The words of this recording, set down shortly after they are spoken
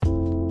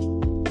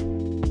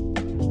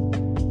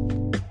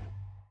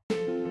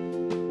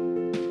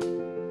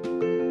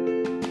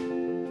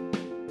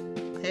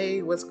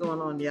what's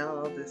going on,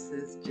 y'all? This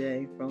is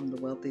Jay from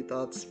the Wealthy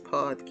Thoughts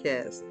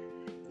Podcast.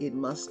 It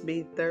must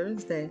be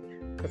Thursday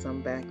because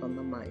I'm back on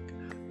the mic.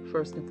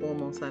 First and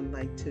foremost, I'd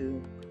like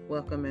to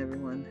welcome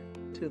everyone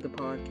to the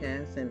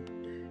podcast. And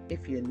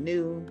if you're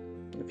new,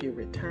 if you're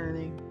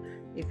returning,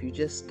 if you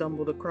just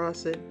stumbled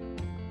across it,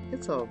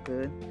 it's all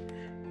good.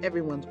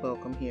 Everyone's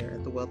welcome here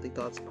at the Wealthy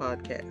Thoughts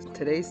Podcast.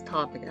 Today's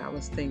topic, I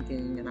was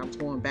thinking, and I was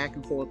going back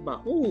and forth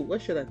about,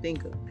 what should I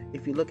think of?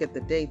 If you look at the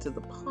dates of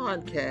the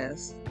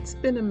podcast, it's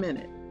been a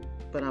minute,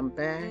 but I'm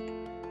back.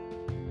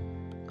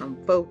 I'm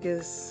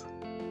focused.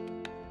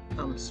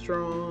 I'm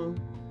strong.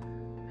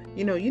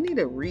 You need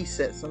a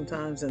reset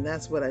sometimes, and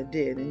that's what I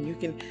did. And you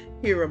can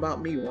hear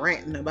about me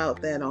ranting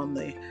about that on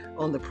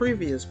the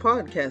previous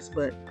podcast.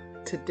 But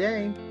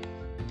today,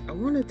 I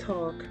want to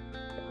talk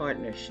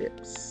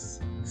partnerships,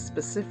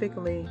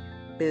 specifically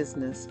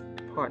business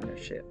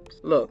partnerships.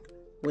 Look,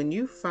 when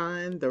you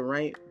find the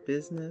right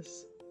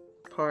business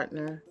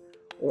partner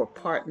or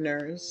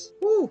partners,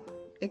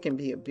 it can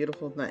be a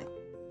beautiful thing.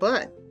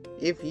 But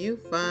if you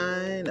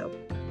find a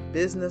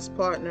business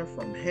partner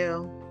from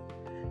hell,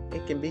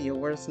 it can be your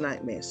worst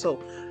nightmare.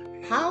 So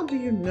how do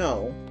you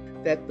know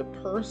that the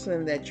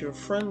person that you're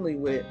friendly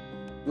with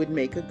would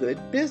make a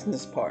good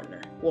business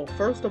partner? Well,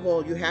 first of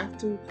all, you have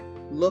to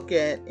look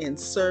at and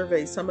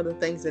survey some of the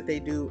things that they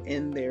do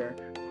in their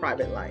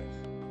private life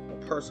or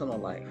personal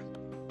life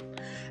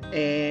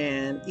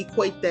and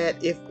equate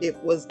that if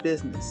it was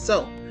business.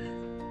 So,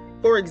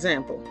 for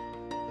example,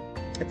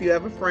 if you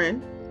have a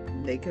friend,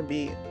 they can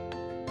be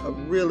a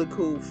really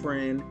cool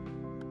friend,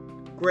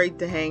 great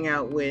to hang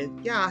out with.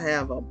 Y'all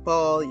have a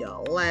ball,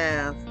 y'all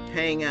laugh,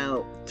 hang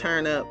out,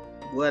 turn up,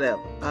 whatever.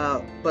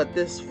 But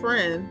this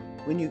friend,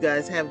 when you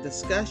guys have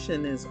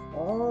discussion, is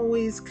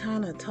always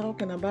kind of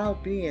talking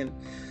about being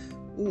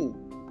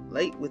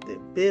late with their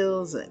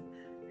bills and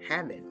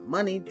having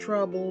money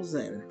troubles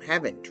and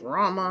having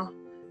drama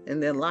in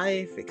their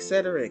life,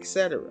 etc.,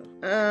 etc.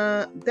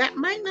 That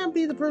might not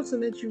be the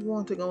person that you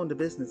want to go into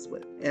business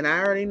with. And I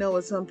already know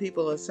what some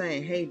people are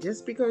saying. Hey,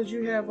 just because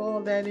you have all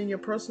that in your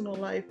personal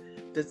life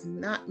does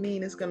not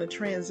mean it's going to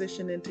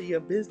transition into your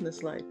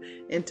business life.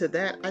 And to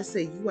that, I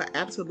say you are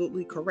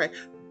absolutely correct.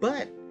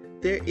 But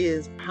there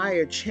is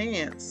higher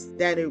chance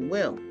that it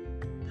will.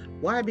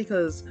 Why?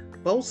 Because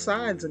both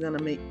sides are going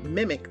to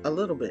mimic a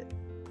little bit.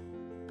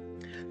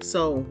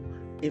 So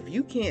if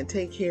you can't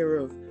take care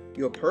of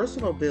your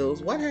personal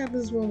bills, what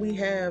happens when we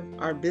have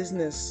our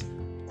business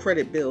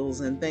credit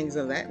bills and things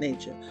of that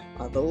nature?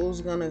 Are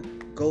those going to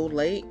go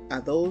late?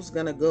 Are those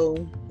going to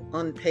go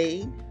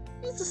unpaid?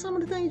 These are some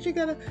of the things you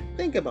got to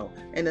think about.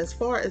 And as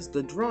far as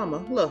the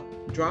drama,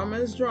 look, drama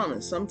is drama.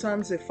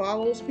 Sometimes it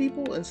follows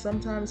people and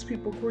sometimes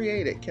people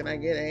create it. Can I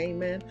get an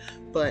amen?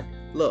 But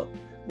look,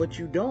 what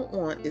you don't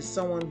want is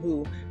someone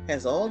who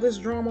has all this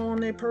drama on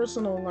their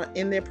personal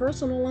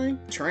life,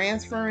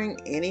 transferring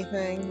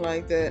anything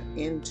like that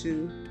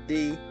into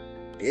the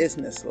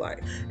business life.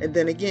 And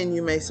then again,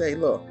 you may say,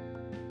 look,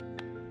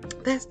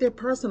 that's their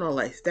personal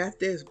life. That's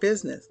their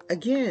business.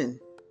 Again,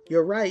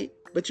 you're right.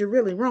 But you're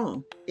really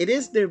wrong. It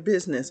is their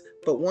business.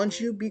 But once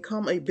you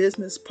become a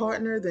business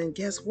partner, then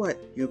guess what?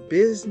 Your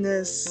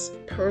business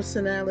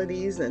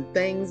personalities and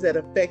things that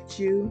affect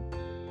you,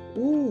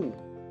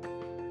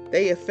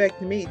 they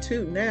affect me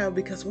too now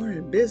because we're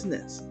in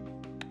business.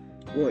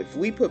 Well, if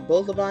we put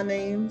both of our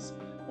names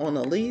on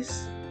a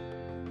lease,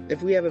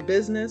 if we have a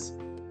business,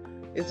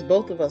 it's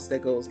both of us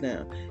that goes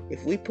down.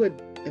 If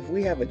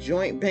we have a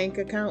joint bank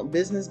account,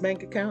 business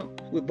bank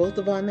account with both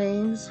of our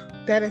names,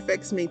 that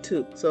affects me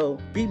too. So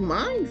be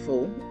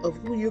mindful of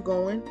who you're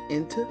going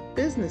into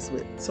business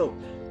with. So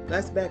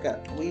let's back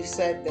up. We've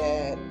said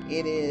that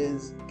it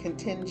is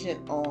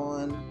contingent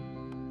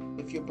on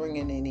if you're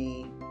bringing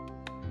any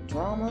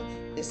drama.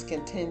 It's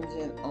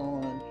contingent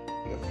on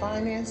your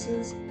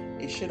finances.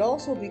 It should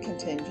also be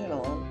contingent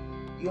on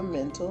your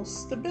mental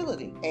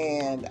stability.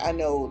 And I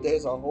know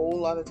there's a whole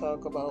lot of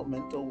talk about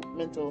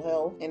mental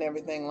health and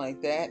everything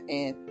like that.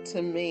 And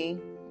to me,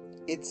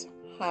 it's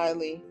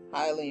highly,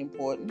 highly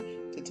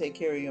important to take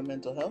care of your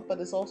mental health, but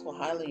it's also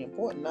highly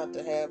important not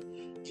to have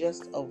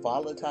just a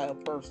volatile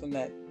person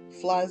that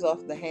flies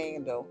off the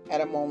handle at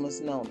a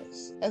moment's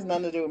notice. It has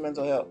nothing to do with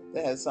mental health.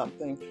 That has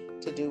something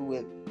to do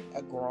with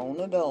a grown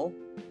adult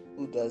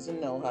who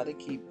doesn't know how to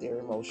keep their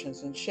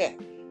emotions in check.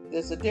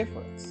 There's a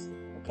difference.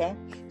 Okay,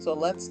 so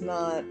let's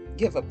not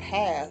give a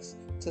pass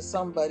to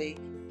somebody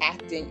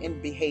acting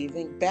and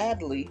behaving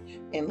badly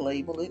and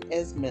label it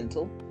as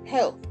mental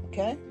health.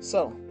 Okay,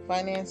 so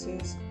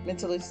finances,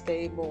 mentally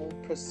stable,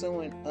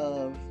 pursuant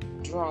of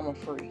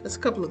drama-free. That's a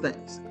couple of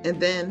things. And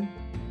then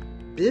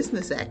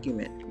business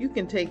acumen. You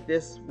can take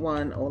this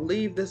one or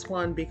leave this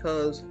one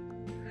because,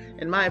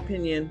 in my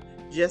opinion,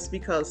 just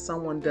because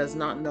someone does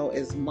not know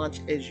as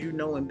much as you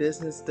know in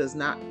business does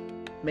not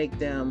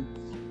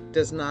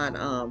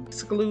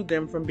exclude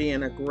them from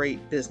being a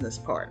great business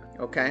partner.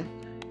 Okay,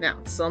 now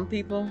some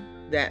people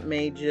that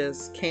may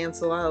just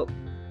cancel out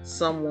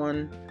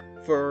someone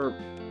for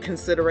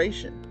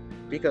consideration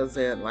because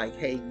they're like,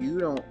 hey, you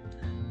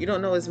you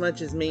don't know as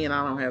much as me and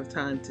I don't have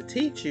time to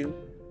teach you.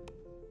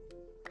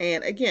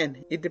 And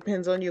again, it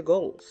depends on your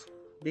goals,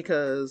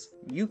 because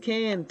you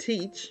can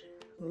teach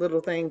a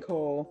little thing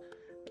called,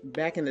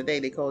 back in the day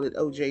they called it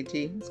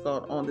OJT. It's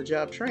called on the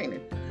job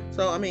training.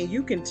 So I mean,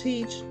 you can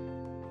teach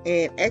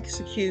and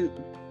execute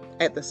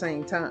at the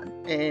same time.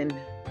 And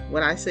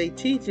when I say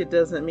teach, it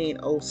doesn't mean,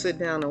 oh, sit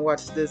down and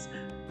watch this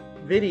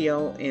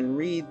video and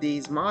read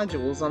these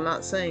modules. I'm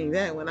not saying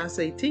that. When I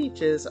say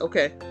teach, is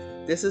okay,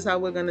 this is how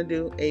we're going to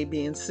do A,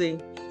 B, and C.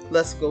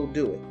 Let's go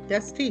do it.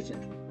 That's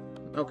teaching.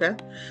 Okay?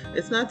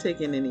 It's not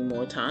taking any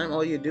more time.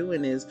 All you're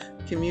doing is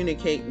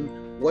communicating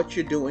what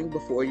you're doing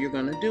before you're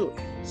going to do it.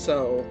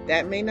 So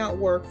that may not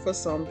work for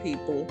some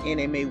people, and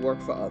it may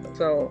work for others.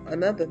 So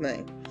another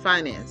thing,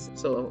 finance.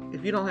 So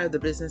if you don't have the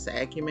business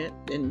acumen,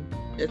 then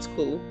it's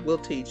cool. We'll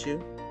teach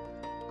you.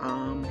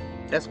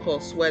 That's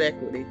called sweat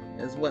equity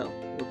as well.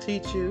 We'll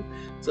teach you.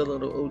 It's a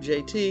little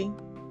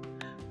OJT.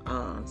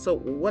 So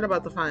what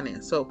about the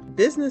finance? So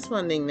business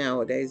funding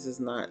nowadays is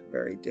not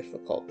very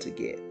difficult to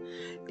get.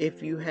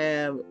 If you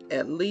have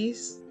at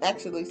least,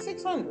 actually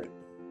 600,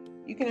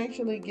 you can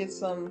actually get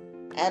some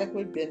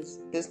adequate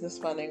business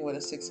funding with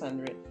a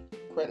 600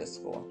 credit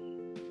score.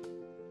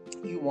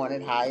 You want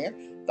it higher.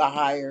 The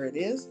higher it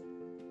is,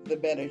 the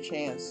better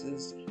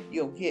chances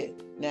you'll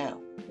get. Now,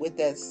 with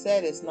that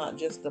said, it's not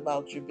just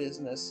about your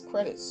business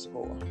credit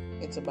score.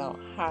 It's about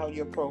how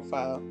your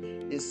profile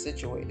is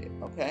situated,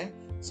 okay?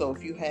 So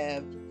if you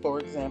have, for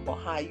example,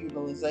 high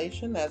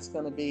utilization, that's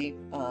going to be,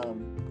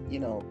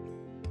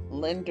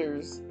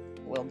 lenders,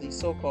 well, these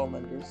so-called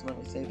lenders, let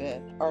me say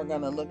that, are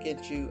going to look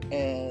at you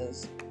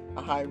as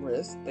a high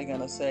risk. They're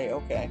going to say,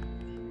 okay,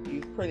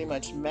 you've pretty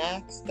much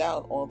maxed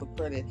out all the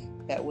credit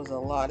that was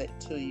allotted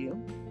to you.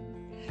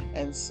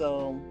 And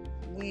so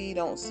we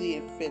don't see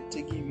it fit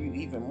to give you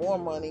even more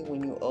money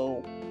when you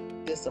owe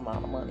this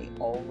amount of money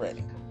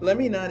already. Let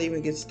me not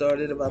even get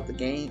started about the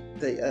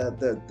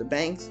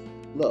banks.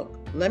 Look,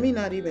 let me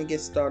not even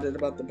get started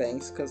about the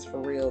banks, because for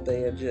real,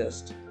 they are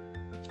just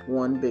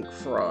one big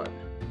fraud.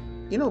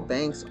 You know,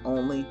 banks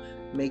only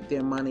make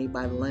their money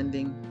by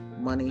lending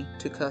money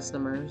to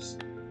customers,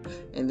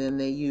 and then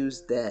they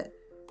use that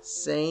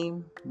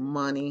same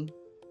money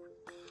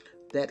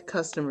that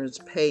customers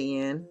pay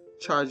in,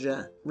 charge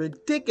a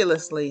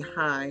ridiculously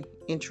high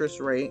interest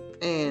rate,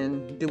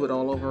 and do it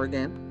all over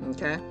again,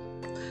 okay?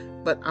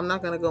 But I'm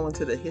not going to go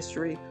into the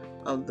history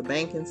of the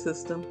banking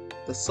system,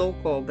 the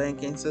so-called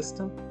banking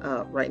system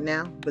right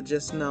now, but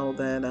just know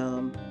that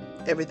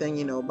everything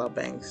you know about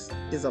banks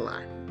is a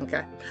lie,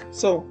 okay?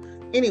 So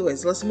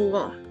anyways, let's move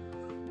on.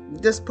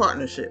 This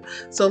partnership.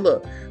 So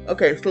look,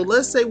 okay, so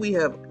let's say we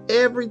have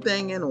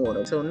everything in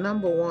order. So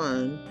number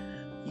one,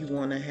 you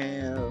want to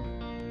have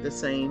the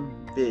same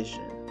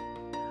vision.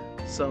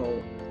 So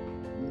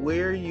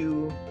where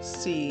you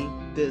see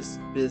this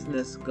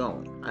business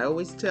going. I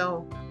always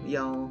tell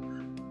y'all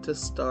to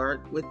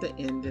start with the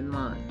end in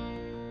mind.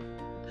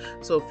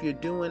 So if you're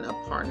doing a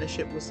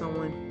partnership with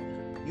someone,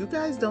 you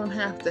guys don't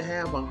have to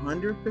have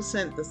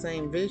 100% the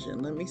same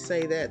vision. Let me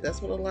say that.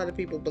 That's what a lot of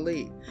people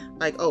believe.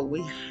 Like, oh,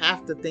 we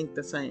have to think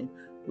the same.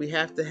 We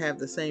have to have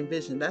the same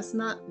vision. That's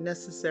not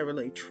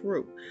necessarily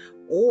true.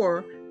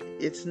 Or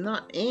it's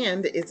not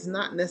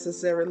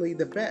necessarily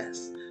the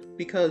best,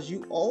 because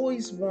you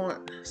always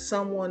want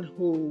someone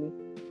who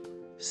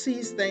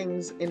sees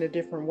things in a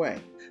different way,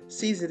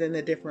 sees it in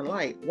a different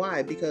light.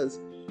 Why?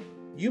 Because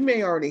you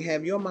may already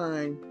have your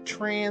mind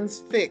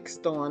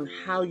transfixed on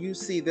how you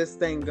see this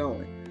thing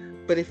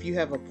going. But if you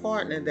have a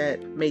partner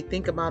that may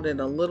think about it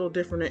a little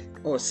different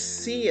or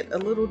see it a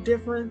little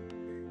different,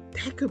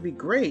 that could be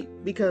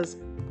great, because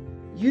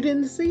you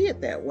didn't see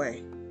it that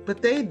way,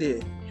 but they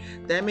did.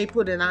 That may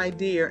put an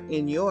idea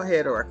in your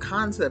head or a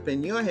concept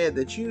in your head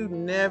that you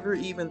never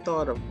even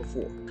thought of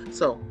before.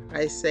 So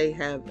I say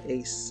have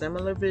a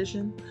similar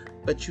vision,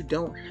 but you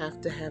don't have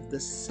to have the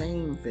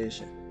same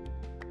vision.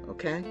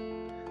 Okay?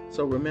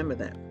 So remember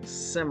that.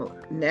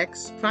 Similar.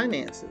 Next,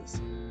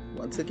 finances.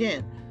 Once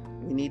again,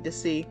 we need to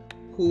see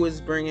who is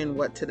bringing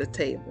what to the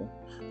table.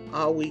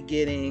 Are we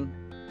getting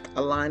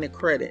a line of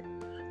credit?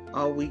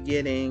 Are we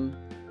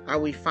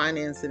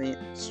financing it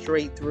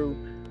straight through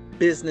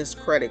business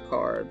credit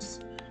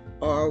cards?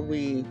 Are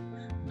we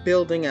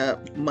building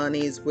up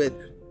monies with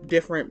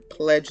different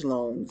pledge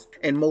loans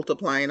and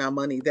multiplying our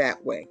money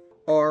that way?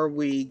 Are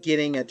we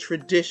getting a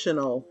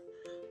traditional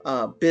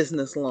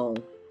business loan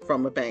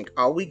from a bank?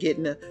 Are we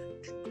getting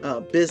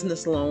a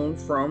business loan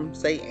from,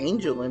 say,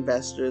 angel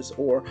investors?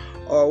 Or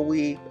are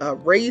we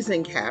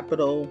raising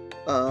capital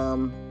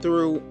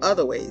through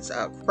other ways,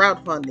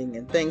 crowdfunding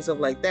and things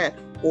like that?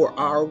 Or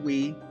are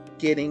we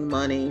getting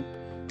money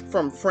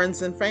from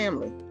friends and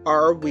family?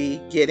 Are we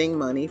getting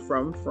money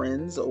from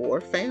friends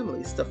or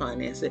families to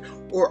finance it?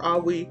 Or are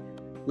we,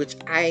 which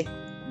I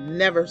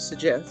never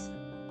suggest,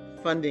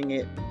 funding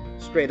it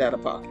straight out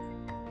of pocket?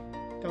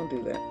 Don't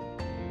do that.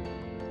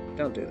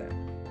 Don't do that.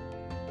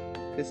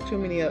 There's too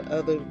many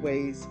other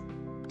ways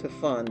to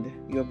fund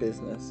your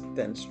business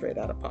than straight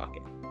out of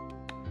pocket.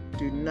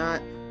 Do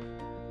not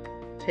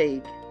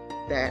take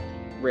that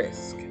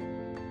risk.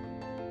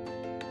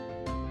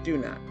 Do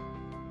not.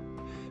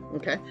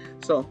 Okay,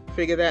 so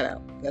figure that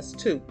out. That's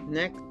 2.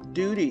 Next,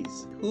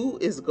 duties. Who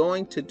is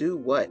going to do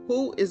what?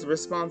 Who is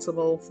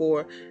responsible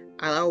for?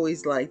 I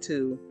always like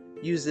to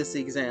use this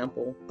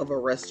example of a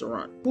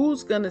restaurant.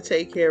 Who's going to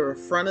take care of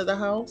front of the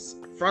house?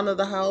 Front of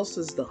the house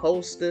is the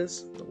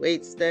hostess, the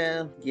wait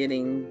staff,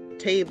 getting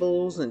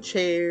tables and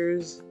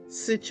chairs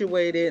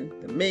situated,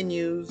 the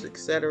menus,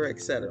 etc.,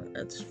 etc.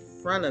 That's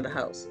front of the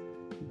house.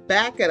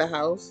 Back of the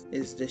house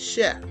is the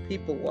chef,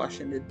 people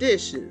washing the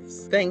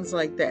dishes, things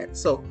like that.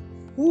 So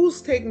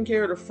who's taking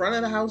care of the front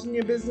of the house in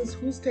your business?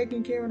 Who's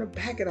taking care of the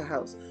back of the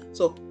house?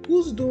 So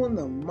who's doing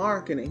the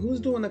marketing? Who's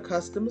doing the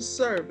customer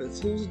service?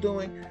 Who's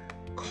doing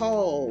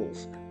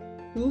calls?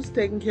 Who's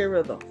taking care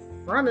of the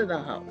front of the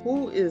house?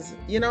 Who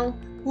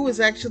is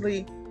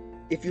actually,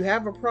 if you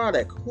have a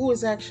product, who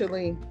is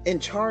actually in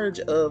charge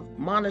of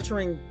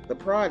monitoring the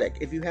product?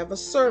 If you have a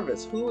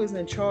service, who is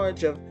in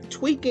charge of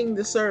tweaking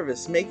the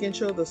service, making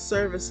sure the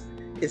service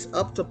is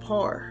up to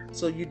par,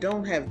 so you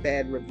don't have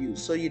bad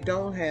reviews, so you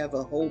don't have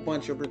a whole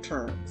bunch of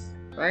returns,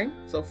 right?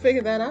 So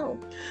figure that out.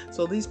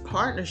 So these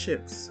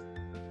partnerships,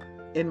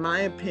 in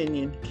my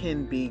opinion,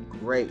 can be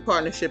great.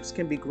 Partnerships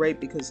can be great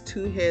because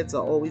 2 heads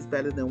are always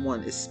better than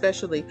 1,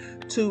 especially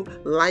 2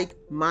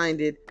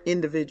 like-minded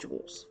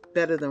individuals,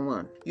 better than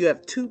 1. You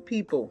have 2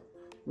 people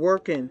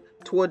working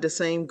toward the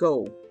same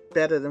goal,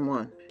 better than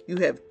 1. You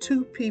have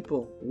 2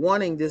 people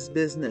wanting this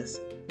business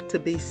to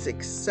be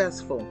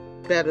successful,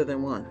 better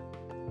than 1.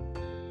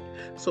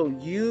 So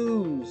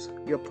use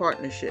your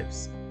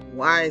partnerships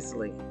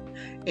wisely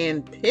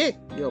and pick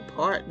your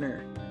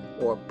partner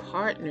or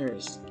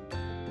partners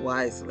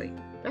wisely.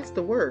 That's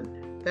the word.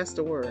 That's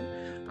the word.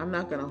 I'm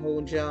not going to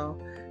hold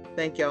y'all.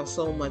 Thank y'all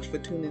so much for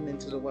tuning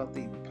into the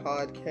Wealthy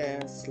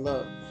Podcast.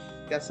 Look,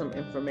 got some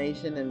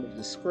information in the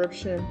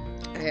description.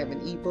 I have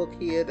an ebook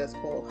here that's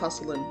called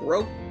Hustle and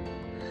Broke.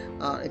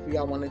 If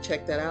y'all want to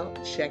check that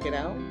out, check it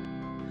out.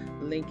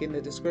 Link in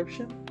the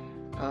description.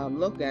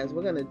 Look, guys,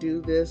 we're going to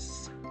do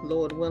this,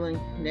 Lord willing,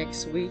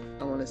 next week.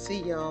 I want to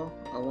see y'all.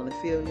 I want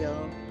to feel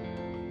y'all.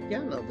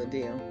 Y'all know the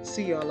deal.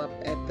 See y'all up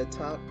at the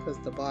top, because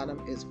the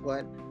bottom is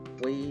what?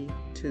 Way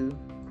too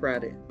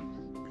crowded.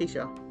 Peace,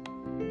 y'all.